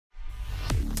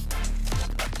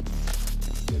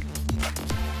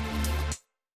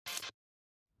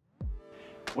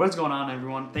What is going on,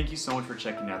 everyone? Thank you so much for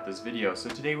checking out this video. So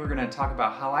today we're going to talk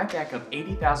about how I back up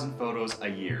 80,000 photos a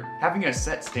year. Having a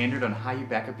set standard on how you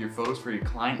back up your photos for your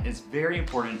client is very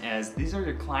important, as these are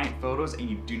your client photos and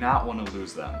you do not want to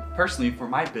lose them. Personally, for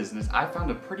my business, I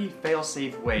found a pretty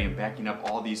fail-safe way in backing up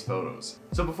all these photos.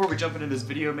 So before we jump into this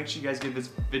video, make sure you guys give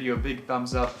this video a big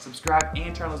thumbs up, subscribe,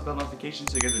 and turn on those bell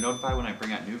notifications so you guys are notified when I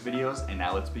bring out new videos. And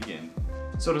now let's begin.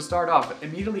 So to start off,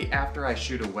 immediately after I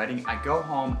shoot a wedding, I go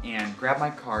home and grab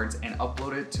my cards and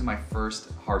upload it to my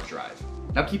first hard drive.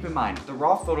 Now keep in mind, the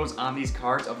raw photos on these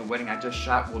cards of the wedding I just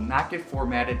shot will not get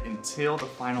formatted until the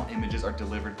final images are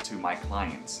delivered to my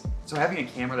clients. So having a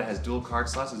camera that has dual card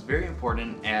slots is very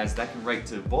important, as that can write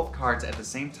to both cards at the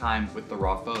same time with the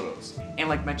raw photos. And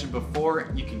like mentioned before,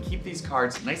 you can keep these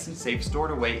cards nice and safe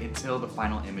stored away until the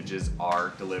final images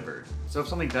are delivered. So if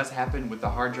something does happen with the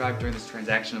hard drive during this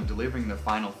transaction of delivering the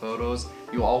final photos,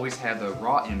 you'll always have the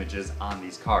raw images on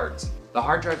these cards. The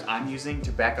hard drives I'm using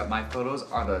to back up my photos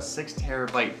are the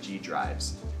 6TB G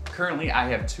drives. Currently I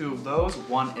have two of those.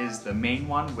 One is the main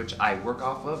one, which I work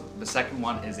off of. The second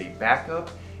one is a backup.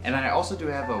 And then I also do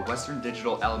have a Western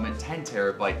Digital Element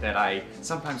 10TB that I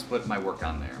sometimes put my work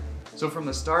on there. So from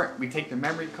the start, we take the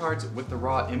memory cards with the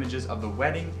raw images of the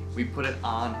wedding, we put it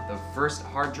on the first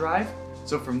hard drive.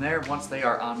 So from there, once they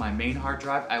are on my main hard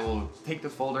drive, I will take the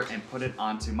folder and put it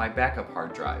onto my backup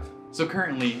hard drive. So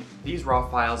currently, these raw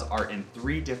files are in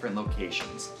 3 different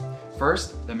locations.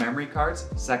 First, the memory cards.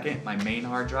 Second, my main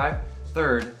hard drive.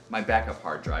 Third, my backup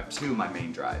hard drive to my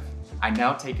main drive. I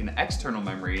now take an external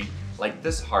memory, like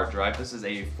this hard drive. This is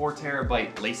a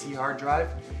 4TB LaCie hard drive,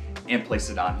 and place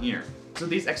it on here. So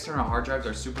these external hard drives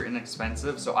are super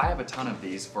inexpensive, so I have a ton of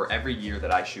these for every year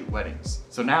that I shoot weddings.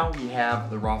 So now we have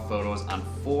the raw photos on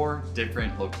 4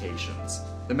 different locations.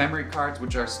 The memory cards,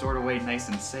 which are stored away nice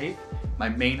and safe, my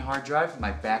main hard drive,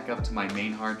 my backup to my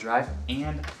main hard drive,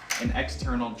 and an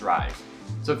external drive.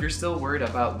 So if you're still worried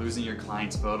about losing your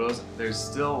client's photos, there's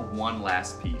still one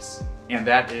last piece, and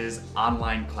that is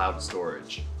online cloud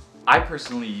storage. I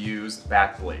personally use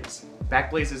Backblaze.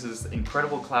 Backblaze is this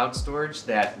incredible cloud storage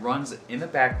that runs in the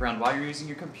background while you're using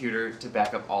your computer to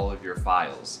back up all of your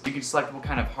files. You can select what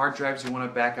kind of hard drives you want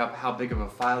to back up, how big of a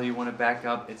file you want to back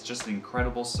up. It's just an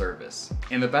incredible service.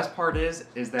 And the best part is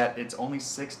that it's only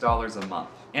 $6 a month.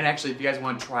 And actually, if you guys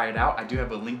want to try it out, I do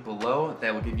have a link below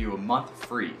that will give you a month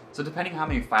free. So depending how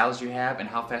many files you have and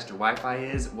how fast your Wi-Fi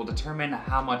is will determine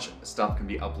how much stuff can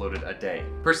be uploaded a day.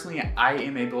 Personally, I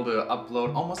am able to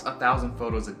upload almost 1,000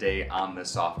 photos a day on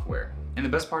this software. And the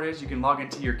best part is you can log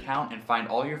into your account and find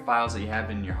all your files that you have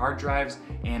in your hard drives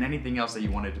and anything else that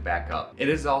you wanted to back up. It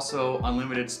is also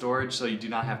unlimited storage, so you do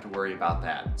not have to worry about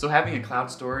that. So having a cloud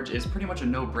storage is pretty much a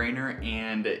no-brainer,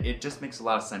 and it just makes a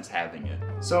lot of sense having it.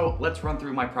 So let's run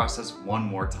through my process one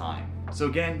more time. So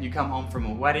again, you come home from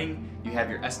a wedding, you have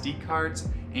your SD cards,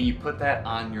 and you put that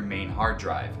on your main hard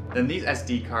drive. Then these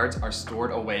SD cards are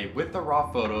stored away with the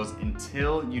raw photos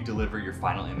until you deliver your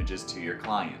final images to your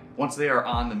client. Once they are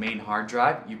on the main hard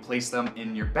drive, you place them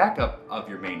in your backup of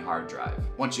your main hard drive.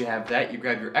 Once you have that, you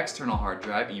grab your external hard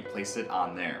drive and you place it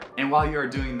on there. And while you are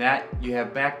doing that, you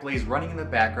have Backblaze running in the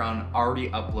background, already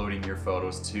uploading your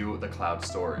photos to the cloud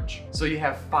storage. So you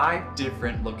have 5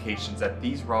 different locations that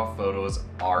these raw photos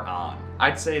are on.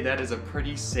 I'd say that is a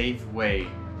pretty safe way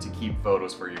to keep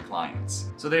photos for your clients.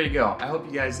 So there you go. I hope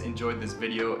you guys enjoyed this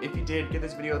video. If you did, give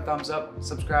this video a thumbs up,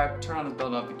 subscribe, turn on the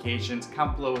bell notifications,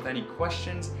 comment below with any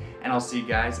questions, and I'll see you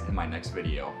guys in my next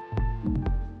video.